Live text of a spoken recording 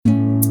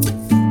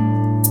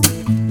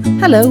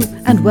Hello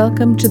and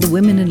welcome to the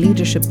Women in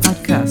Leadership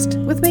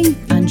podcast with me,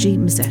 Angie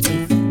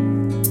Mazzetti.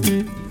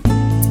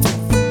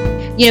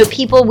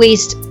 People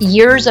waste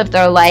years of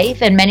their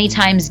life and many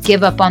times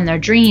give up on their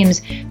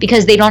dreams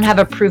because they don't have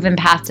a proven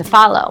path to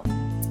follow.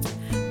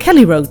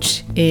 Kelly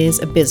Roach is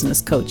a business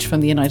coach from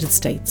the United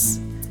States.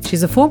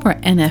 She's a former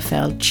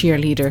NFL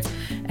cheerleader,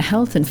 a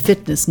health and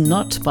fitness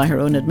nut by her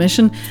own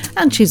admission,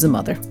 and she's a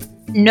mother.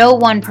 No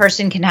one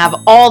person can have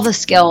all the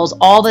skills,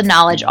 all the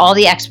knowledge, all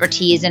the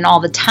expertise, and all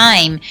the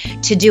time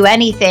to do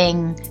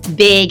anything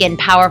big and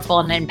powerful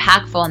and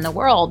impactful in the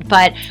world.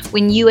 But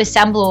when you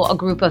assemble a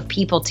group of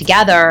people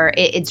together,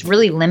 it's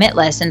really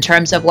limitless in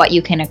terms of what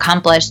you can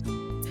accomplish.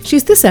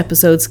 She's this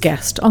episode's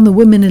guest on the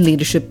Women in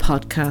Leadership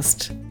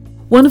podcast.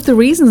 One of the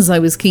reasons I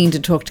was keen to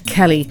talk to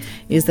Kelly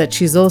is that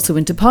she's also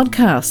into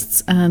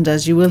podcasts, and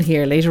as you will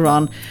hear later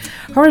on,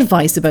 her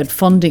advice about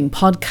funding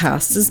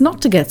podcasts is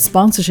not to get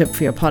sponsorship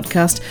for your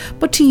podcast,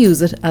 but to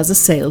use it as a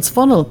sales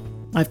funnel.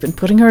 I've been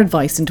putting her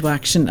advice into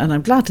action, and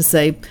I'm glad to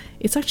say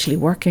it's actually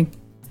working.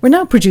 We're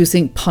now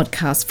producing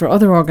podcasts for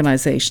other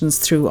organisations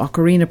through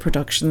Ocarina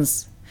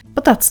Productions.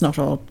 But that's not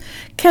all.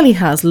 Kelly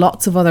has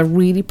lots of other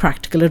really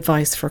practical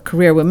advice for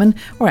career women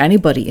or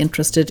anybody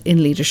interested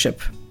in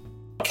leadership.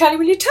 Kelly,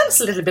 will you tell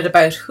us a little bit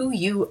about who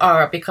you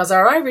are? Because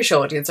our Irish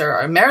audience, or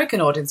our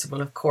American audience,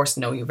 will of course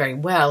know you very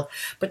well.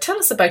 But tell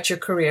us about your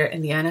career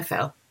in the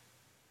NFL.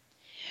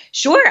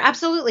 Sure,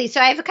 absolutely.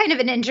 So I have a kind of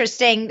an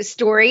interesting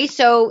story.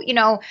 So,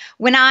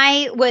 when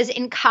I was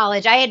in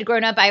college, I had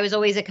grown up, I was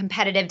always a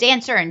competitive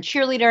dancer and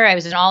cheerleader. I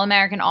was an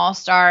All-American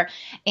All-Star.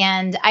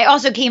 And I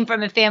also came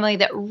from a family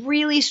that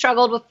really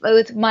struggled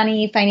with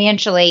money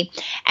financially.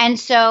 And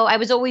so I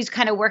was always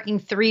kind of working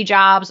 3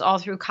 jobs all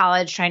through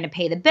college, trying to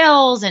pay the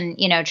bills and,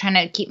 trying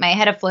to keep my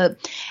head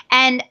afloat.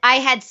 And I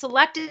had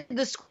selected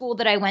the school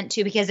that I went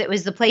to because it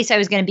was the place I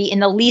was going to be in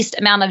the least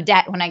amount of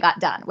debt when I got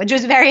done, which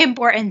was very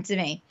important to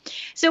me.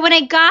 So when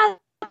I got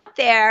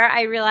there,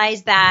 I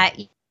realized that,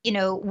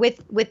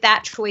 with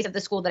that choice of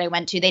the school that I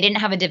went to, they didn't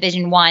have a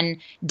Division I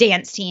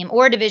dance team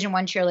or a Division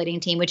I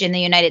cheerleading team, which in the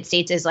United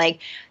States is like,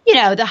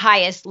 the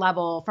highest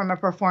level from a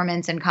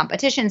performance and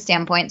competition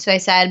standpoint. So I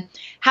said,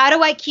 how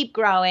do I keep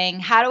growing?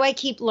 How do I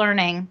keep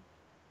learning?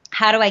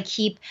 How do I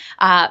keep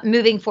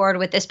moving forward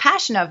with this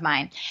passion of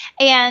mine?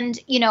 And,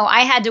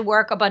 I had to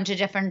work a bunch of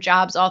different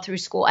jobs all through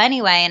school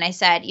anyway. And I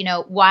said,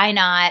 why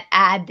not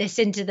add this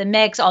into the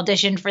mix,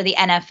 audition for the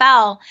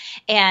NFL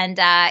and,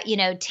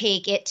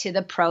 take it to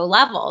the pro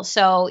level.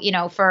 So,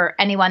 for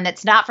anyone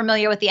that's not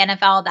familiar with the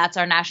NFL, that's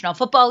our National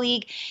Football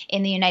League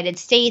in the United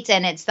States.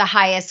 And it's the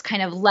highest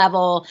kind of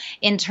level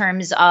in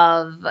terms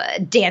of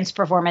dance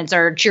performance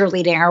or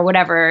cheerleading or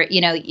whatever,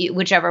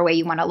 whichever way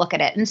you want to look at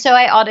it. And so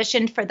I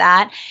auditioned for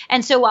that.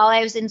 And so while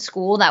I was in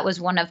school, that was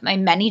one of my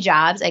many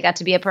jobs. I got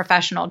to be a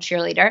professional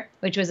cheerleader,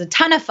 which was a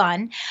ton of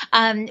fun.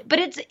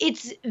 But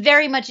it's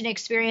very much an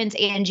experience,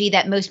 Angie,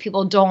 that most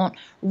people don't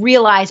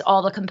realize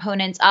all the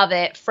components of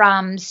it,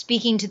 from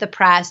speaking to the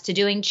press, to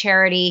doing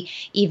charity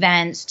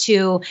events,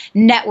 to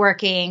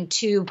networking,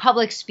 to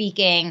public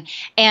speaking,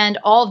 and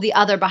all of the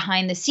other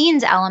behind the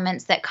scenes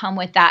elements that come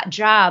with that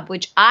job,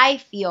 which I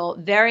feel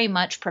very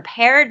much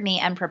prepared me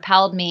and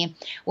propelled me.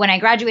 When I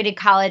graduated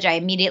college, I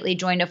immediately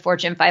joined a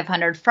Fortune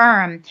 500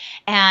 firm,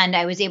 and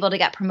I was able to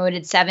get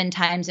promoted 7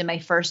 times in my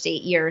first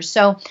 8 years.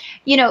 So,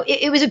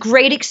 it was a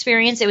great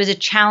experience. It was a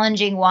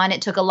challenging one.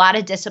 It took a lot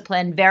of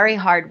discipline, very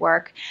hard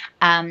work.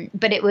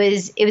 But it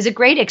was a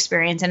great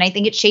experience, and I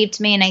think it shaped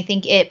me, and I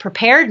think it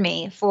prepared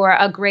me for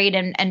a great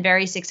and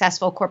very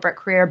successful corporate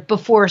career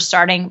before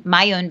starting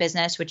my own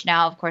business, which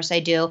now, of course,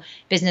 I do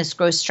business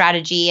growth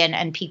strategy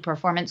and peak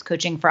performance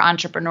coaching for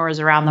entrepreneurs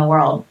around the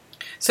world.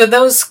 So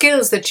those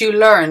skills that you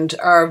learned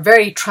are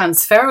very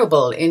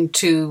transferable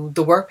into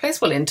the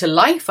workplace, well, into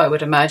life, I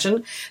would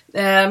imagine.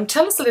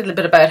 Tell us a little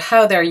bit about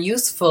how they're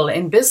useful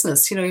in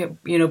business,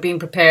 being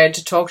prepared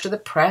to talk to the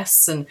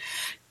press and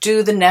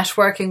do the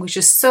networking, which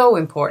is so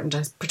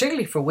important,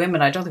 particularly for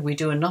women. I don't think we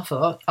do enough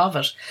of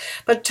it.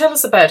 But tell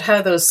us about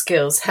how those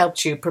skills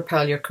helped you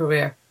propel your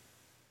career.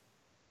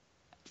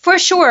 For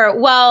sure.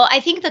 Well, I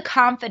think the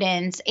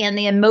confidence and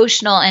the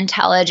emotional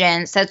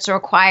intelligence that's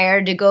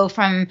required to go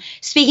from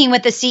speaking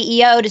with the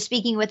CEO to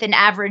speaking with an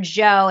average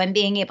Joe and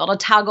being able to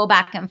toggle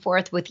back and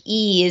forth with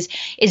ease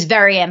is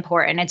very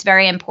important. It's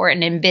very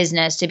important in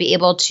business to be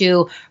able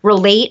to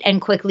relate and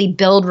quickly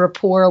build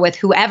rapport with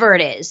whoever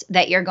it is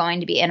that you're going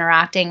to be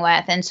interacting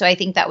with. And so I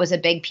think that was a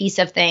big piece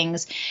of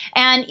things.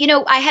 And,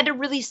 I had to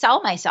really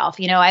sell myself.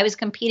 I was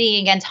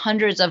competing against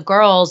hundreds of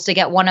girls to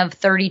get one of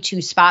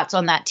 32 spots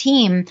on that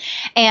team.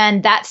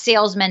 And that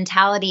sales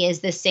mentality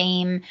is the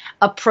same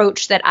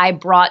approach that I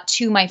brought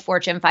to my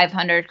Fortune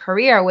 500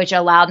 career, which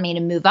allowed me to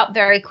move up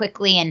very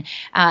quickly. And,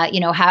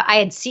 how I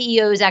had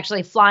CEOs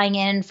actually flying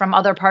in from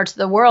other parts of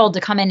the world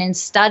to come in and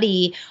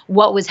study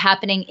what was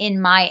happening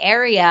in my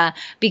area,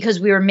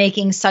 because we were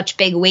making such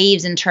big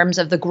waves in terms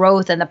of the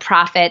growth and the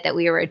profit that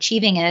we were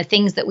achieving and the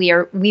things that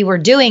we were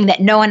doing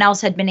that no one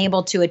else had been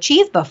able to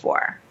achieve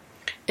before.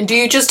 And do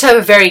you just have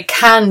a very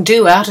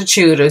can-do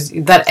attitude, or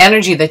that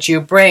energy that you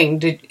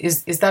bring?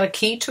 Is that a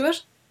key to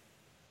it?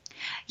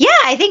 Yeah,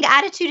 I think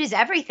attitude is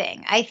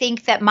everything. I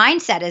think that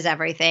mindset is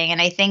everything.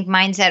 And I think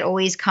mindset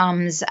always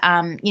comes,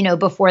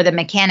 before the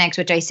mechanics,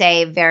 which I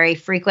say very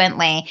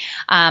frequently.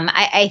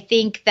 I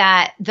think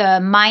that the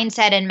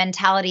mindset and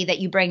mentality that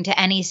you bring to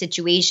any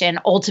situation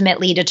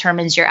ultimately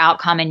determines your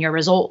outcome and your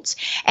results.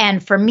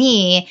 And for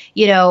me,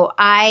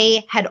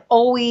 I had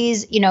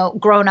always,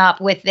 grown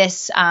up with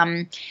this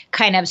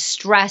kind of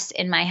stress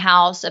in my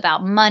house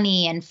about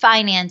money and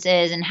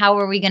finances and how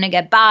are we going to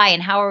get by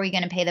and how are we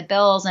going to pay the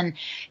bills. And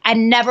I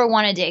never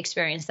wanted to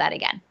experience that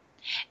again.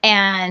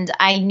 And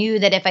I knew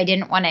that if I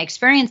didn't want to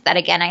experience that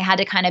again, I had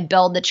to kind of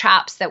build the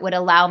traps that would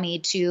allow me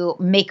to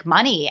make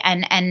money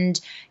and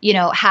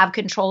have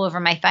control over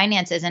my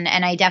finances. And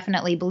I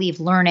definitely believe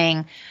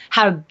learning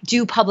how to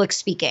do public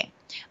speaking,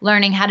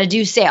 learning how to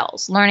do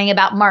sales, learning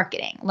about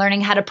marketing,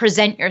 learning how to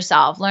present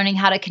yourself, learning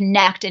how to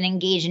connect and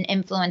engage and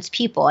influence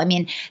people. I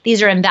mean,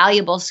 these are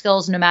invaluable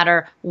skills no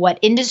matter what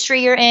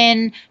industry you're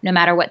in, no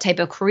matter what type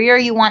of career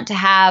you want to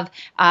have.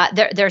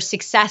 They're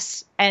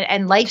success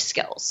and life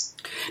skills.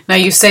 Now,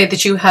 you say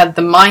that you had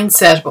the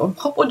mindset,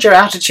 but what would your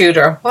attitude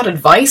or what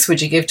advice would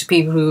you give to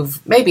people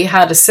who've maybe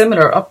had a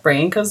similar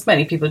upbringing? Because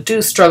many people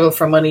do struggle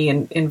for money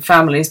in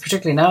families,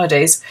 particularly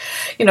nowadays.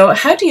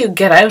 How do you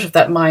get out of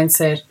that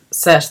mindset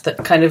that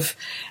kind of,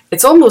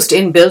 it's almost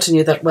inbuilt in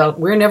you that, well,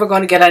 we're never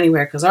going to get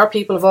anywhere because our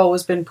people have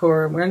always been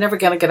poor and we're never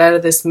going to get out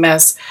of this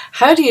mess.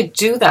 How do you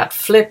do that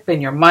flip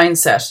in your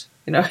mindset?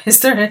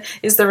 Is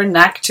there a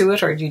knack to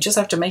it, or do you just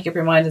have to make up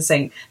your mind and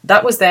saying,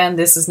 that was then,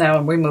 this is now,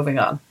 and we're moving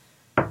on?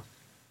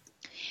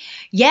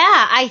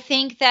 Yeah, I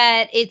think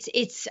that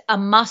it's a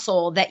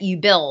muscle that you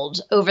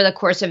build over the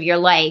course of your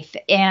life.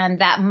 And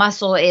that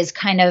muscle is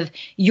kind of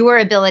your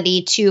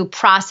ability to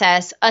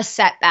process a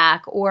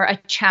setback or a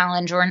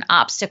challenge or an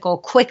obstacle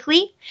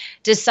quickly,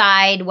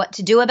 decide what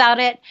to do about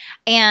it,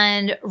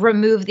 and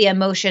remove the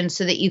emotion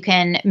so that you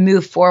can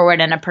move forward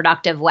in a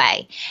productive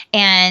way.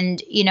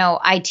 And,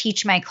 I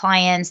teach my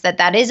clients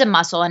that is a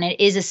muscle and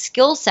it is a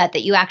skill set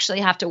that you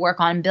actually have to work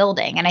on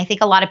building. And I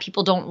think a lot of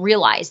people don't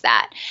realize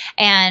that.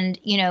 And,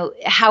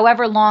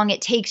 however long it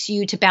takes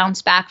you to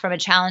bounce back from a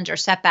challenge or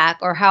setback,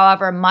 or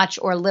however much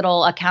or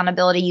little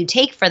accountability you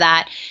take for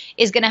that,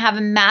 is going to have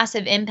a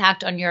massive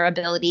impact on your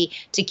ability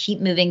to keep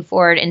moving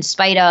forward in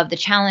spite of the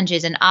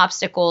challenges and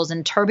obstacles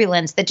and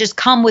turbulence that just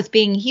come with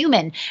being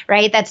human,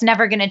 right? That's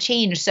never going to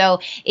change. So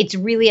it's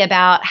really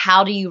about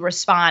how do you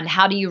respond,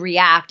 how do you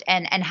react,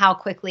 and how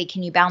quickly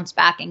can you bounce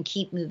back and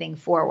keep moving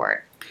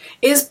forward.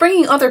 Is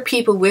bringing other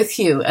people with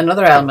you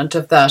another element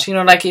of that?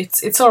 Like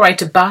it's all right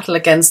to battle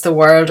against the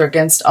world or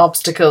against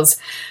obstacles,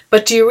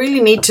 but do you really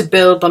need to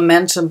build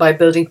momentum by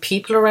building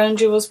people around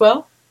you as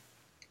well?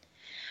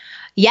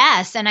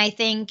 Yes. And I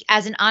think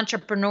as an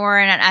entrepreneur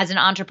and as an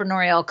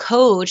entrepreneurial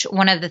coach,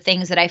 one of the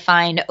things that I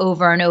find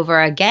over and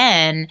over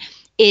again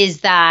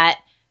is that,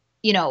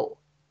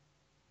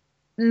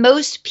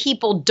 most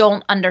people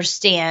don't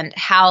understand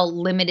how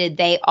limited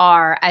they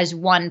are as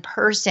one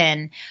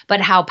person, but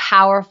how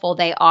powerful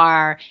they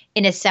are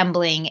in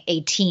assembling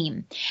a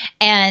team.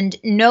 And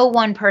no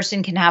one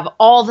person can have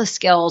all the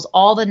skills,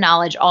 all the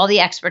knowledge, all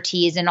the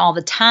expertise, and all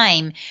the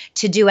time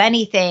to do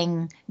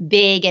anything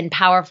big and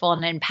powerful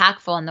and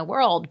impactful in the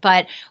world.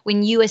 But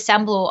when you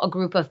assemble a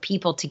group of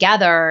people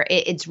together,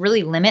 it's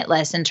really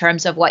limitless in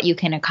terms of what you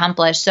can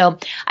accomplish. So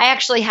I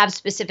actually have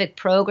specific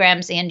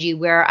programs, Angie,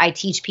 where I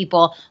teach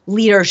people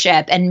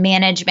leadership and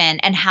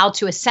management and how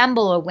to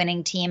assemble a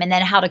winning team and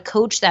then how to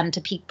coach them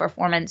to peak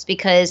performance,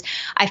 because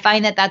I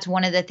find that that's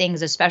one of the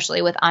things,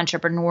 especially with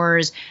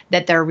entrepreneurs,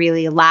 that they're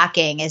really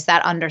lacking, is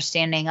that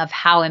understanding of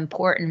how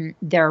important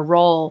their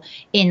role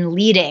in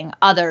leading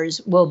others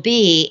will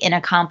be in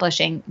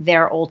accomplishing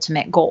their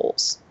ultimate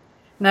goals.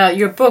 Now,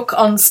 your book,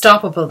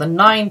 Unstoppable, The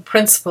 9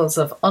 Principles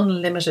of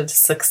Unlimited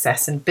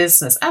Success in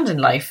Business and in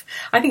Life,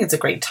 I think it's a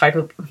great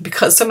title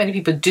because so many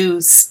people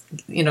do,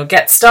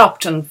 get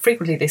stopped, and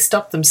frequently they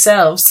stop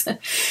themselves.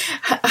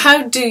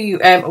 How do you,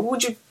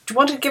 do you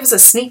want to give us a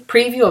sneak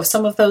preview of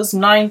some of those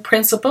 9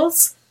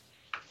 principles?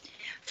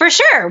 For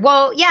sure.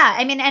 Well, yeah.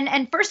 I mean,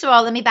 and first of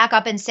all, let me back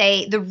up and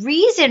say the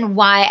reason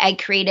why I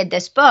created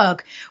this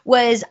book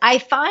was I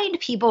find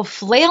people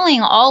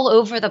flailing all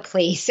over the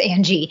place,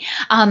 Angie,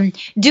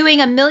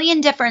 doing a million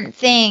different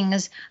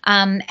things,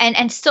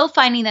 and still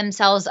finding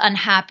themselves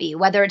unhappy,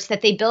 whether it's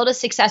that they build a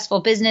successful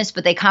business,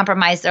 but they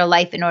compromise their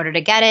life in order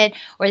to get it,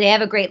 or they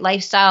have a great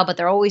lifestyle, but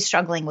they're always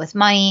struggling with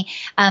money.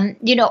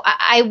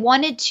 I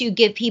wanted to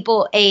give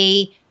people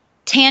a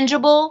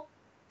tangible,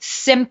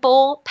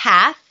 simple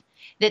path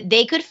that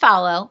they could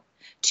follow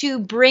to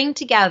bring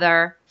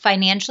together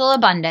financial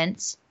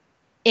abundance,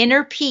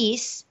 inner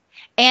peace,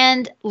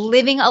 and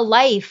living a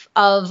life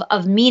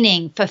of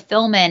meaning,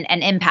 fulfillment,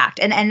 and impact.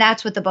 And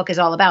that's what the book is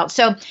all about.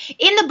 So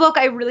in the book,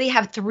 I really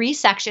have 3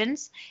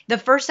 sections. The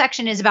first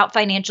section is about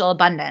financial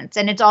abundance,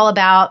 and it's all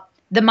about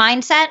the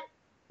mindset,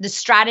 the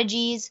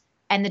strategies,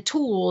 and the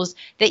tools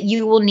that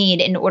you will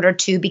need in order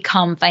to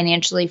become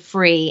financially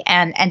free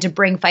and to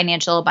bring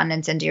financial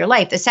abundance into your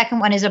life. The second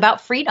one is about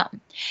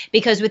freedom,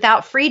 because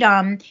without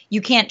freedom,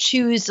 you can't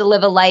choose to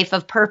live a life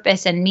of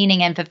purpose and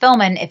meaning and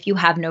fulfillment if you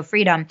have no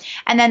freedom.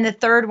 And then the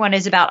third one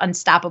is about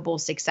unstoppable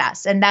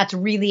success. And that's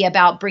really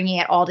about bringing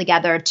it all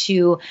together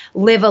to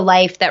live a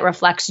life that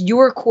reflects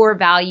your core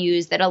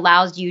values, that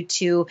allows you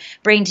to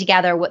bring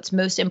together what's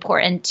most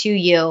important to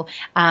you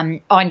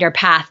on your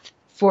path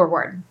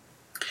forward.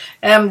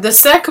 The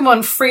second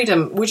one,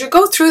 freedom. Would you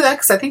go through that?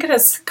 Because I think it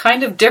has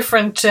kind of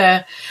different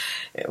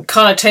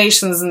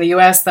connotations in the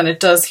US than it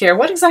does here.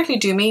 What exactly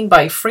do you mean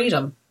by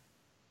freedom?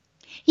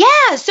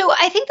 Yeah, so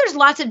I think there's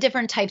lots of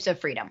different types of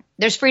freedom.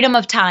 There's freedom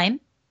of time.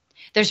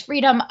 There's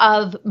freedom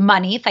of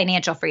money,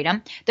 financial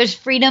freedom. There's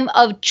freedom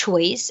of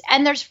choice,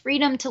 and there's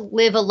freedom to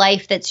live a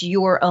life that's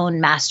your own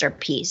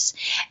masterpiece.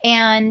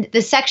 And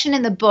the section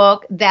in the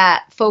book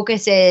that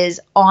focuses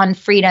on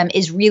freedom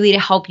is really to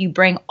help you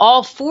bring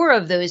all four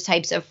of those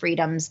types of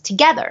freedoms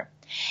together.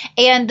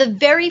 And the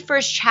very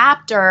first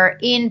chapter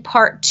in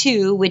part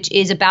 2, which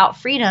is about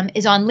freedom,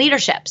 is on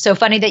leadership. So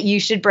funny that you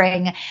should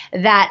bring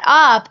that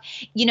up.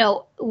 You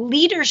know,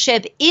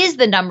 leadership is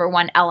the number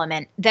one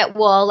element that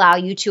will allow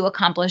you to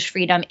accomplish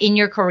freedom in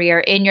your career,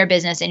 in your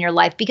business, in your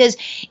life. Because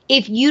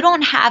if you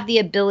don't have the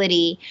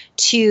ability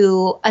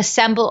to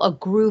assemble a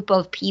group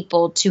of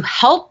people to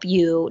help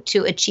you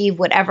to achieve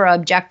whatever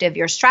objective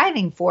you're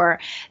striving for,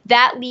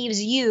 that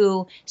leaves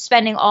you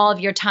spending all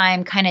of your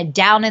time kind of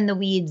down in the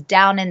weeds,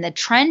 down in the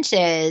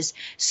trenches,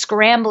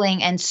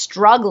 scrambling and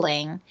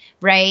struggling,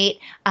 right?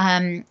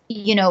 Not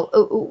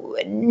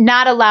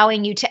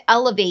allowing you to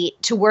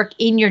elevate, to work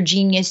in your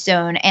genius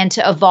zone and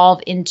to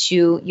evolve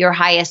into your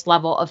highest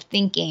level of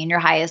thinking and your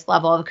highest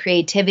level of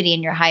creativity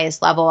and your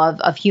highest level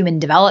of human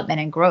development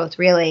and growth,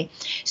 really.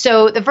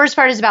 So the first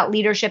part is about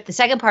leadership. The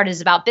second part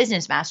is about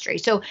business mastery.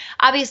 So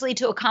obviously,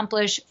 to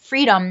accomplish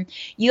freedom,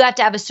 you have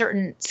to have a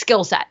certain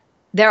skill set.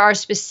 There are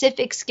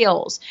specific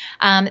skills.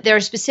 There are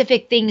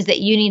specific things that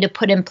you need to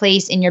put in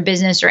place in your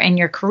business or in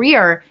your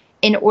career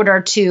in order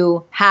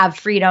to have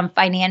freedom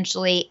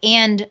financially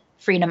and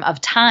freedom of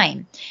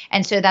time.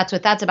 And so that's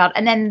what that's about.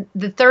 And then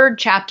the third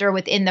chapter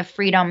within the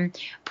freedom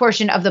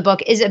portion of the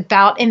book is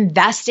about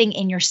investing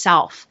in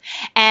yourself.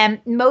 And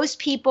most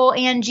people,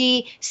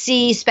 Angie,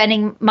 see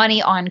spending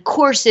money on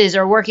courses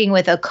or working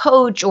with a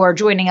coach or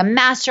joining a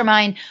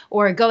mastermind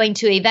or going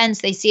to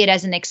events. They see it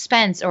as an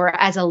expense or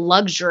as a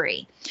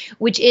luxury,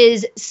 which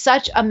is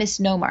such a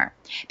misnomer.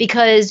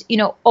 Because,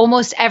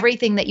 almost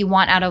everything that you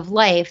want out of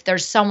life,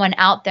 there's someone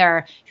out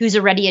there who's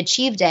already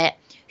achieved it,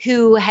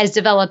 who has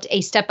developed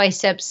a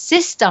step-by-step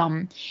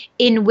system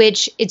in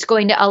which it's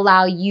going to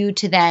allow you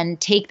to then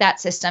take that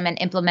system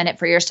and implement it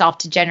for yourself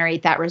to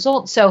generate that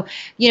result. So,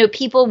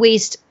 people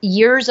waste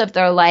years of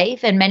their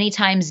life and many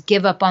times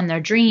give up on their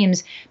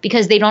dreams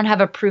because they don't have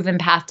a proven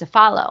path to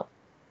follow.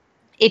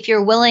 If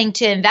you're willing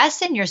to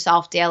invest in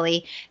yourself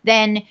daily,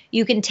 then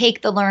you can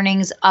take the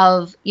learnings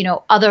of,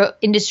 other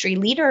industry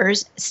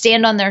leaders,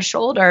 stand on their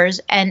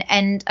shoulders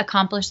and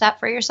accomplish that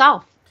for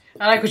yourself.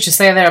 I like what you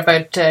say there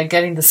about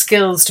getting the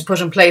skills to put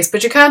in place,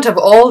 but you can't have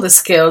all the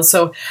skills.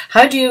 So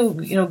how do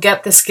you,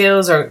 get the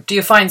skills, or do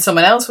you find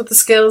someone else with the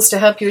skills to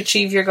help you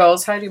achieve your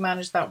goals? How do you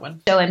manage that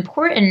one? So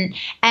important.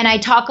 And I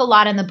talk a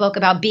lot in the book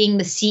about being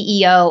the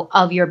CEO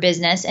of your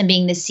business and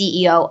being the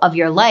CEO of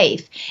your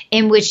life,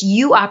 in which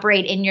you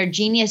operate in your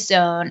genius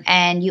zone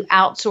and you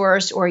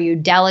outsource or you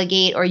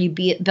delegate or you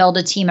build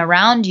a team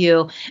around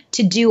you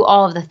to do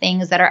all of the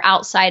things that are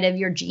outside of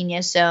your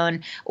genius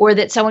zone, or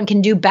that someone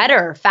can do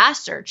better,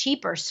 faster,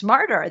 cheaper,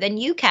 smarter than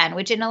you can,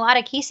 which in a lot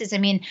of cases,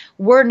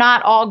 we're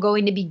not all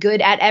going to be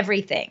good at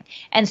everything.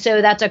 And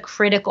so that's a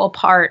critical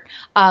part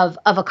of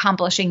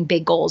accomplishing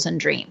big goals and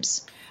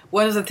dreams.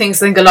 One of the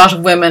things I think a lot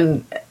of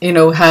women,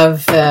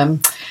 have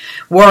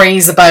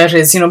worries about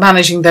is,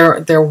 managing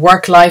their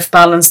work-life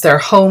balance, their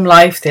home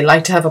life. They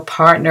like to have a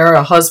partner,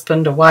 a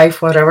husband, a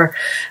wife, whatever.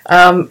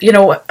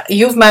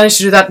 You've managed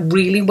to do that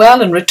really well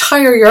and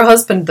retire your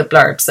husband, the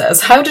blurb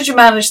says. How did you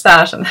manage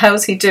that, and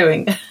how's he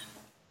doing?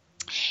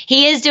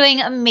 He is doing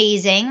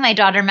amazing. My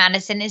daughter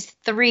Madison is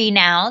 3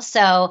 now,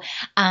 so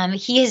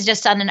he has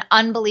just done an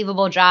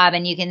unbelievable job,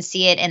 and you can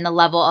see it in the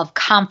level of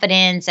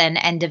confidence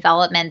and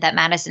development that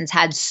Madison's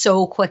had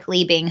so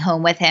quickly being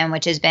home with him,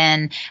 which has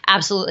been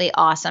absolutely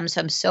awesome. So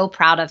I'm so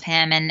proud of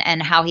him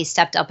and how he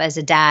stepped up as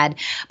a dad.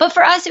 But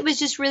for us, it was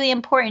just really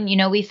important.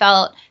 We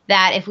felt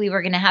that if we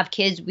were going to have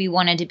kids, we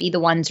wanted to be the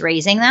ones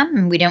raising them,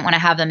 and we didn't want to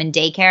have them in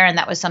daycare. And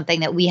that was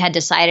something that we had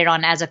decided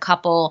on as a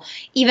couple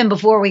even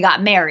before we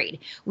got married.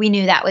 We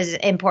knew that was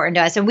important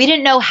to us, and we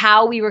didn't know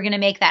how we were going to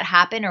make that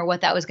happen or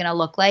what that was going to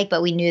look like,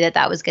 but we knew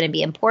that was going to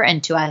be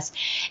important to us.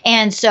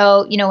 And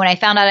so, when I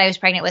found out I was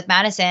pregnant with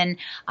Madison,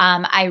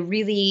 I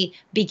really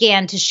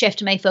began to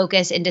shift my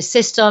focus into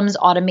systems,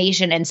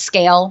 automation, and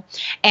scale.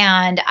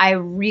 And I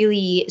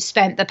really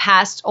spent the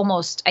past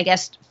almost,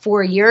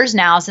 4 years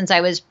now since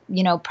I was,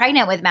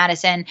 pregnant with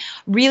Madison,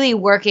 really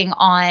working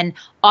on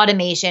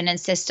automation and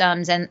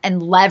systems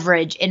and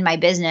leverage in my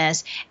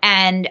business.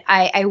 And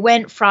I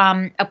went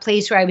from a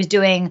place where I was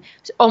doing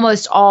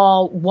almost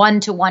all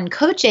one-to-one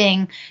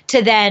coaching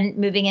to then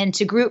moving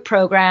into group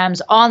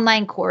programs,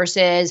 online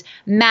courses,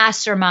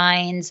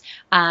 masterminds,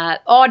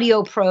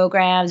 audio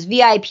programs,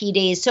 VIP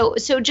days.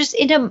 So just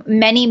into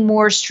many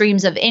more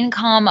streams of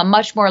income, a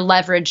much more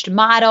leveraged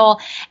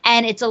model.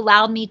 And it's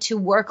allowed me to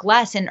work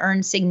less and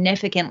earn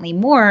significantly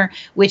more,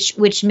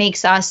 which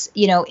makes us,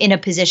 in a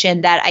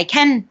position that I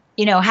can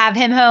have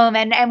him home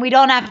and we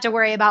don't have to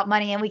worry about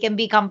money and we can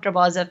be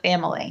comfortable as a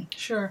family.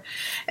 Sure.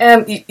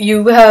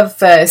 You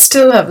have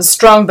still have a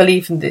strong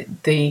belief in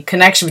the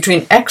connection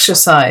between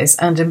exercise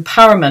and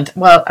empowerment.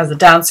 Well, as a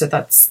dancer,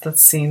 that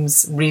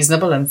seems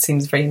reasonable and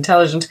seems very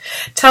intelligent.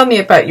 Tell me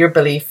about your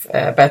belief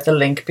about the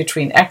link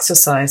between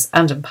exercise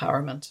and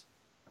empowerment.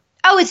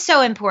 Oh, it's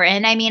so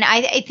important. I mean,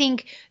 I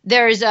think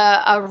there's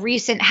a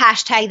recent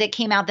hashtag that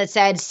came out that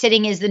said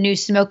sitting is the new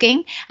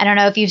smoking. I don't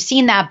know if you've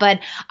seen that, but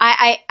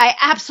I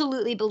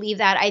absolutely believe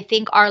that. I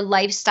think our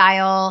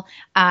lifestyle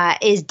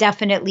is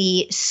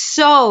definitely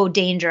so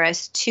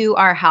dangerous to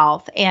our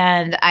health.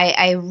 And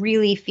I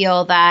really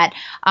feel that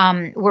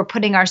we're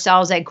putting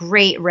ourselves at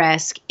great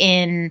risk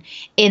in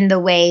the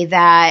way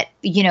that,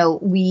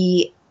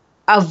 we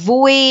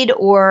avoid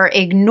or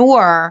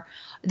ignore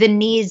the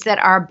needs that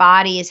our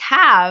bodies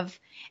have.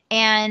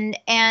 And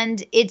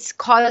it's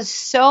caused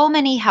so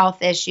many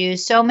health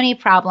issues, so many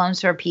problems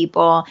for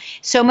people,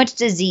 so much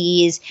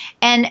disease.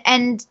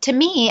 And to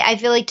me, I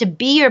feel like to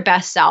be your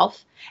best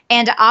self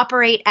and to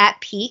operate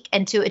at peak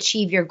and to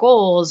achieve your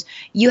goals,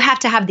 you have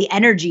to have the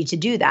energy to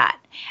do that.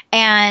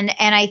 And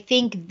I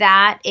think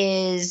that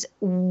is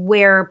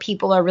where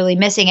people are really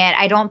missing it.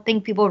 I don't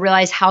think people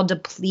realize how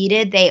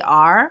depleted they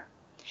are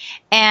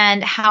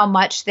and how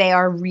much they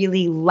are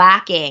really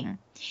lacking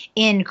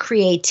in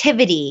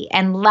creativity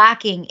and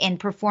lacking in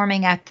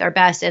performing at their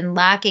best and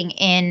lacking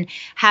in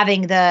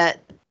having the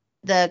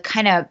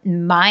kind of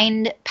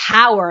mind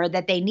power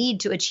that they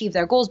need to achieve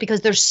their goals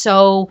because they're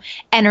so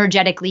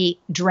energetically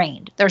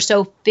drained. They're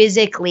so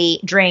physically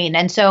drained.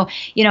 And so,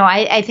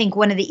 I think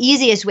one of the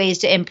easiest ways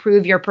to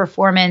improve your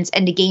performance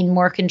and to gain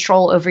more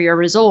control over your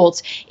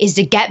results is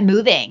to get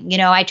moving.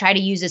 I try to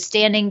use a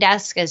standing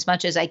desk as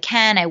much as I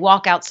can. I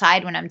walk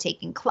outside when I'm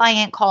taking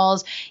client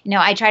calls.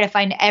 I try to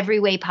find every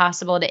way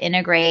possible to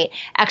integrate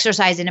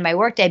exercise into my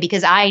workday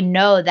because I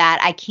know that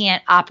I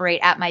can't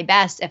operate at my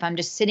best if I'm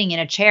just sitting in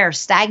a chair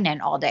stagnant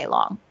all day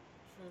long.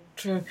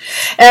 True.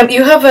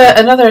 You have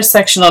another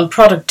section on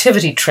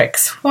productivity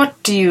tricks.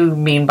 What do you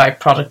mean by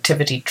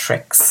productivity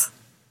tricks?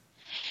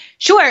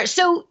 Sure.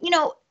 So,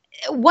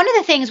 one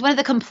of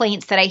the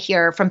complaints that I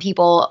hear from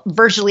people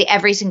virtually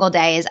every single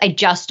day is I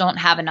just don't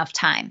have enough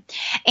time.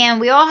 And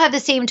we all have the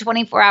same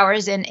 24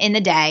 hours in the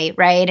day,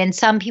 right? And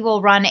some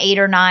people run 8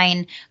 or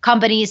 9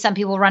 companies. Some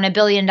people run $1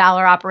 billion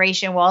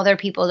operation while other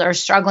people are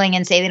struggling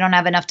and say they don't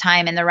have enough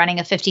time and they're running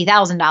a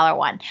 $50,000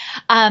 one.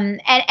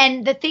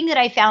 And the thing that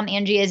I found,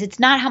 Angie, is it's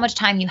not how much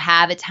time you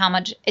have, it's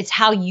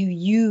how you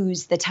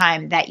use the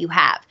time that you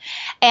have.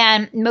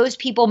 And most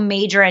people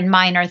major in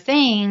minor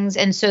things.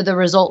 And so the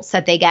results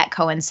that they get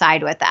coincide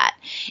with that.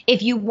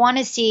 If you want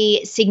to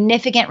see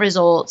significant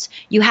results,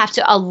 you have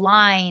to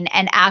align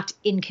and act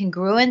in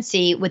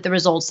congruency with the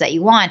results that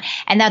you want.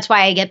 And that's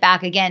why I get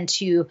back again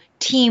to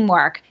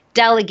teamwork,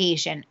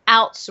 delegation,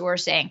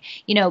 outsourcing,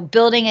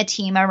 building a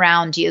team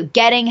around you,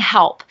 getting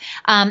help.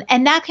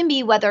 And that can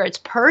be whether it's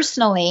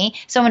personally,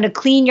 someone to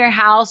clean your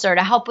house or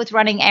to help with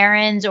running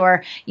errands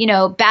or,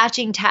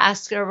 batching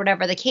tasks or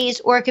whatever the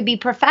case, or it could be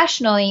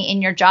professionally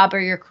in your job or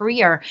your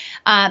career.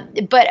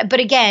 But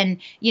again,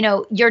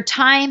 your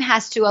time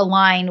has to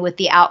align with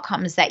the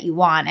outcomes that you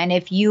want. And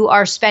if you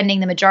are spending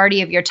the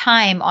majority of your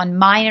time on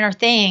minor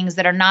things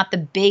that are not the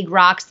big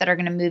rocks that are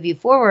going to move you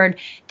forward,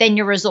 then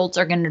your results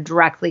are going to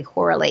directly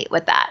correlate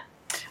with that.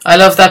 I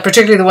love that,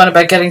 particularly the one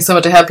about getting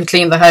someone to help you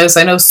clean the house.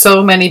 I know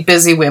so many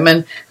busy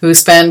women who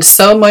spend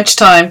so much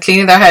time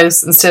cleaning their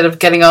house instead of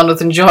getting on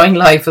with enjoying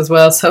life as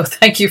well. So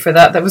thank you for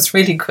that. That was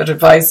really good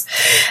advice.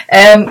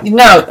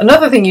 Now,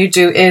 another thing you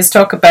do is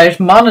talk about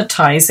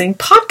monetizing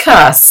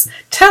podcasts.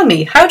 Tell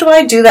me, how do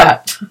I do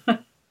that?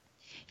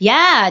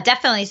 Yeah,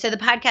 definitely. So the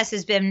podcast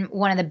has been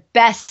one of the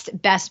best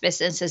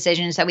business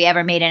decisions that we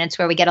ever made. And it's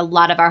where we get a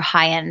lot of our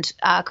high-end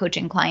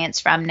coaching clients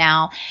from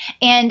now.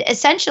 And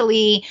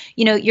essentially,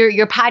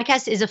 your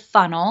podcast is a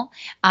funnel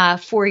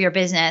for your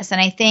business. And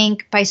I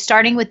think by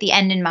starting with the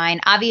end in mind,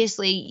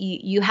 obviously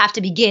you have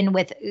to begin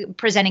with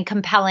presenting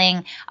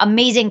compelling,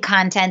 amazing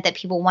content that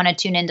people want to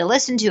tune in to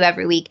listen to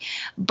every week.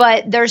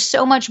 But there's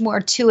so much more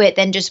to it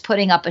than just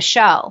putting up a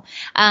show.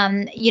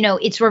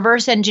 It's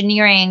reverse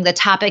engineering the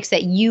topics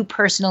that you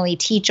personally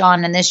teach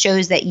on, and this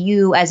shows that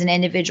you as an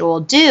individual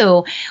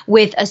do,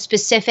 with a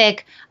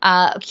specific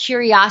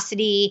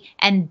curiosity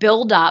and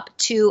build up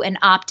to an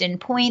opt-in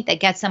point that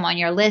gets them on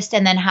your list,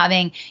 and then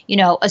having,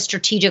 a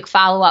strategic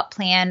follow-up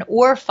plan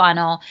or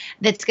funnel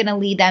that's going to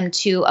lead them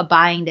to a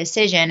buying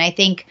decision. I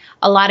think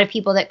a lot of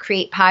people that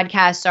create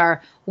podcasts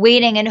are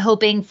waiting and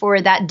hoping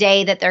for that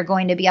day that they're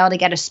going to be able to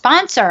get a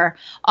sponsor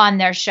on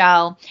their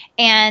show.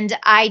 And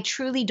I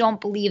truly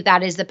don't believe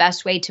that is the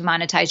best way to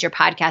monetize your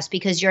podcast,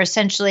 because you're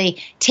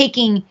essentially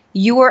taking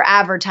your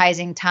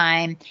advertising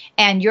time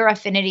and your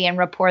affinity and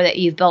rapport that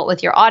you've built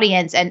with your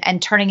audience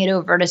and turning it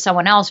over to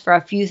someone else for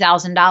a few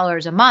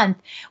 $1,000s a month,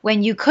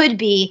 when you could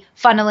be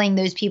funneling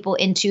those people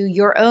into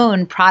your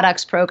own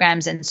products,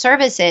 programs, and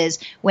services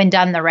when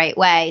done the right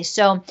way.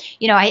 So,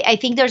 I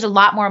think there's a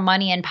lot more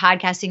money in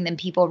podcasting than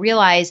people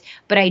realize,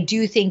 but I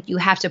do think you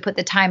have to put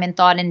the time and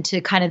thought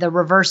into kind of the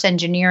reverse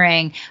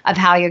engineering of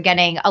how you're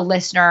getting a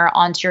listener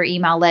onto your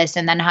email list,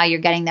 and then how you're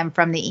getting them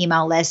from the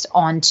email list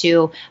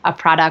onto a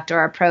product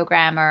or a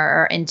program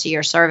or into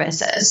your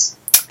services.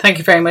 Thank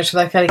you very much for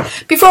that, Kelly.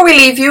 Before we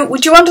leave you,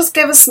 would you want to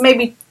give us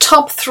maybe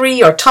top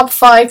 3 or top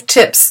 5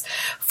 tips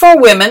for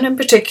women in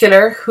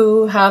particular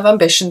who have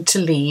ambition to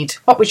lead?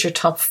 What would your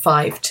top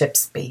 5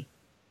 tips be?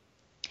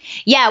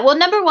 Yeah, well,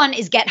 number one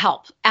is get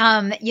help.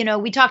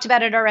 We talked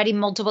about it already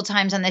multiple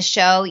times on this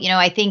show.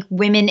 I think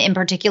women in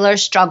particular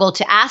struggle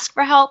to ask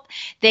for help.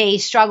 They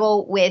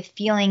struggle with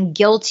feeling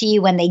guilty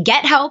when they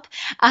get help,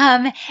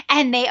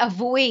 and they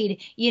avoid,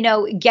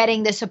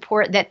 getting the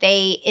support that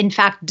they in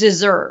fact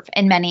deserve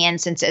in many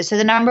instances. So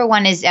the number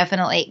one is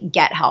definitely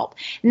get help.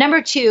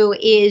 Number 2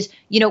 is,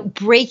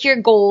 break your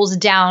goals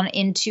down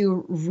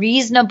into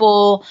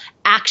reasonable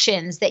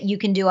actions that you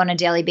can do on a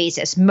daily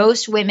basis.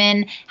 Most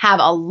women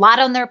have a lot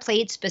on their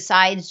plates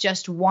besides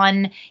just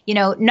one.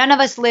 None of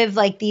us live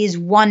like these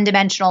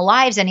one-dimensional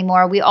lives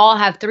anymore. We all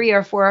have 3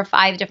 or 4 or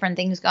 5 different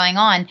things going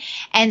on.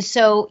 And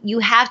so you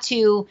have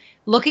to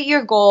look at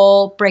your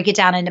goal, break it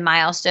down into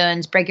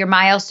milestones, break your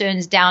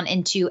milestones down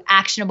into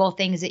actionable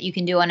things that you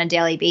can do on a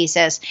daily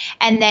basis,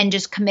 and then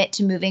just commit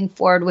to moving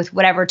forward with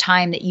whatever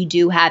time that you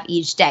do have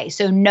each day.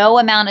 So no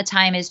amount of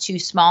time is too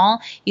small.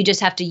 You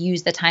just have to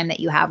use the time that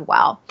you have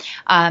well.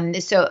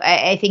 So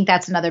I think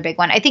that's another big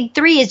one. I think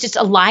 3 is just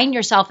align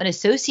yourself and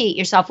associate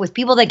yourself with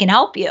people that can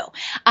help you.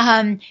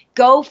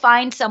 Go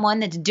find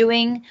someone that's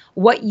doing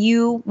what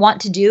you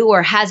want to do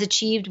or has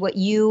achieved what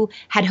you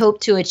had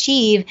hoped to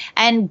achieve,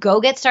 and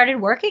go get started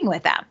working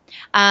with them.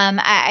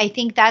 I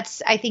think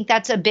that's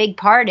a big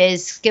part,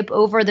 is skip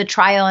over the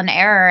trial and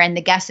error and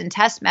the guess and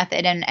test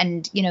method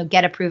and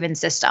get a proven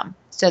system.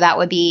 So that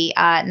would be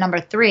number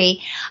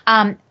 3.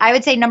 I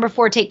would say number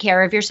 4, take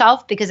care of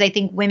yourself, because I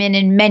think women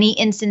in many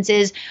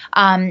instances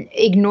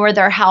ignore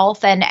their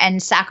health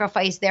and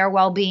sacrifice their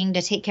well-being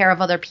to take care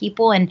of other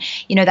people. And,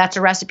 that's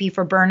a recipe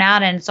for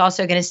burnout, and it's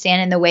also going to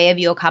stand in the way of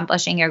you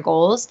accomplishing your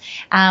goals.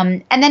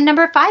 And then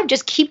number 5,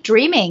 just keep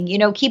dreaming,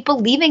 keep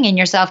believing in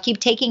yourself,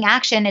 keep taking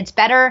action. It's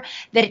better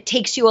that it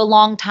takes you a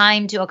long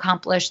time to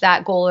accomplish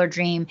that goal or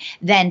dream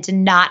than to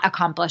not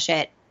accomplish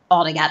it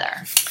altogether.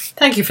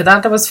 Thank you for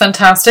that. That was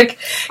fantastic.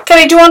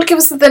 Kelly, do you want to give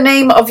us the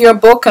name of your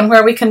book and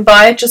where we can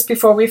buy it just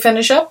before we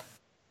finish up?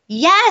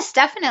 Yes,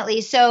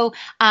 definitely. So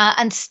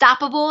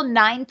Unstoppable: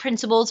 9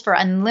 Principles for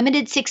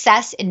Unlimited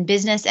Success in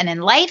Business and in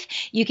Life.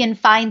 You can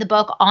find the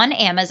book on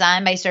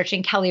Amazon by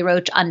searching Kelly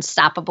Roach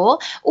Unstoppable,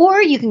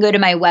 or you can go to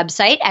my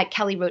website at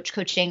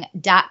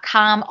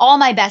kellyroachcoaching.com. All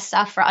my best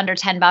stuff for under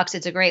 $10.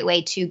 It's a great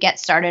way to get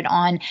started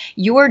on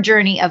your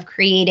journey of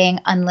creating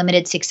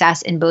unlimited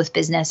success in both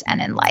business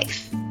and in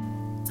life.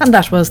 And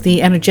that was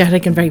the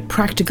energetic and very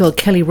practical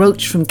Kelly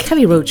Roach from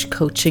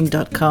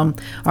kellyroachcoaching.com,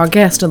 our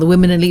guest on the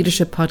Women in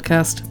Leadership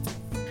podcast.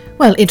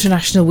 Well,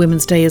 International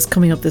Women's Day is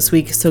coming up this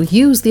week, so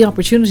use the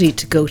opportunity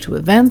to go to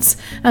events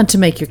and to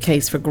make your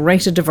case for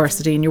greater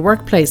diversity in your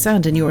workplace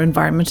and in your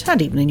environment and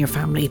even in your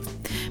family.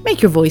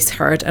 Make your voice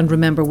heard, and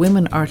remember,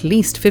 women are at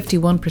least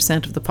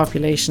 51% of the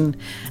population,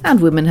 and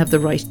women have the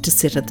right to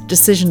sit at the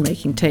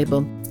decision-making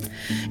table.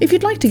 If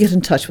you'd like to get in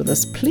touch with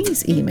us,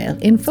 please email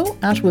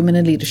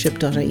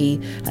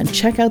info@womeninleadership.ie and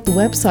check out the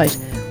website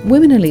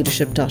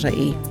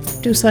womeninleadership.ie.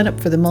 Do sign up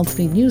for the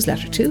monthly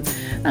newsletter too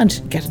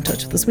and get in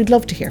touch with us. We'd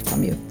love to hear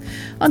from you.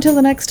 Until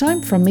the next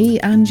time, from me,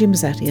 Angie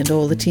Mazzetti, and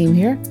all the team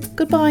here,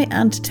 goodbye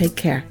and take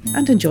care,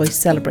 and enjoy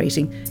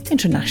celebrating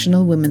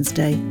International Women's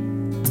Day.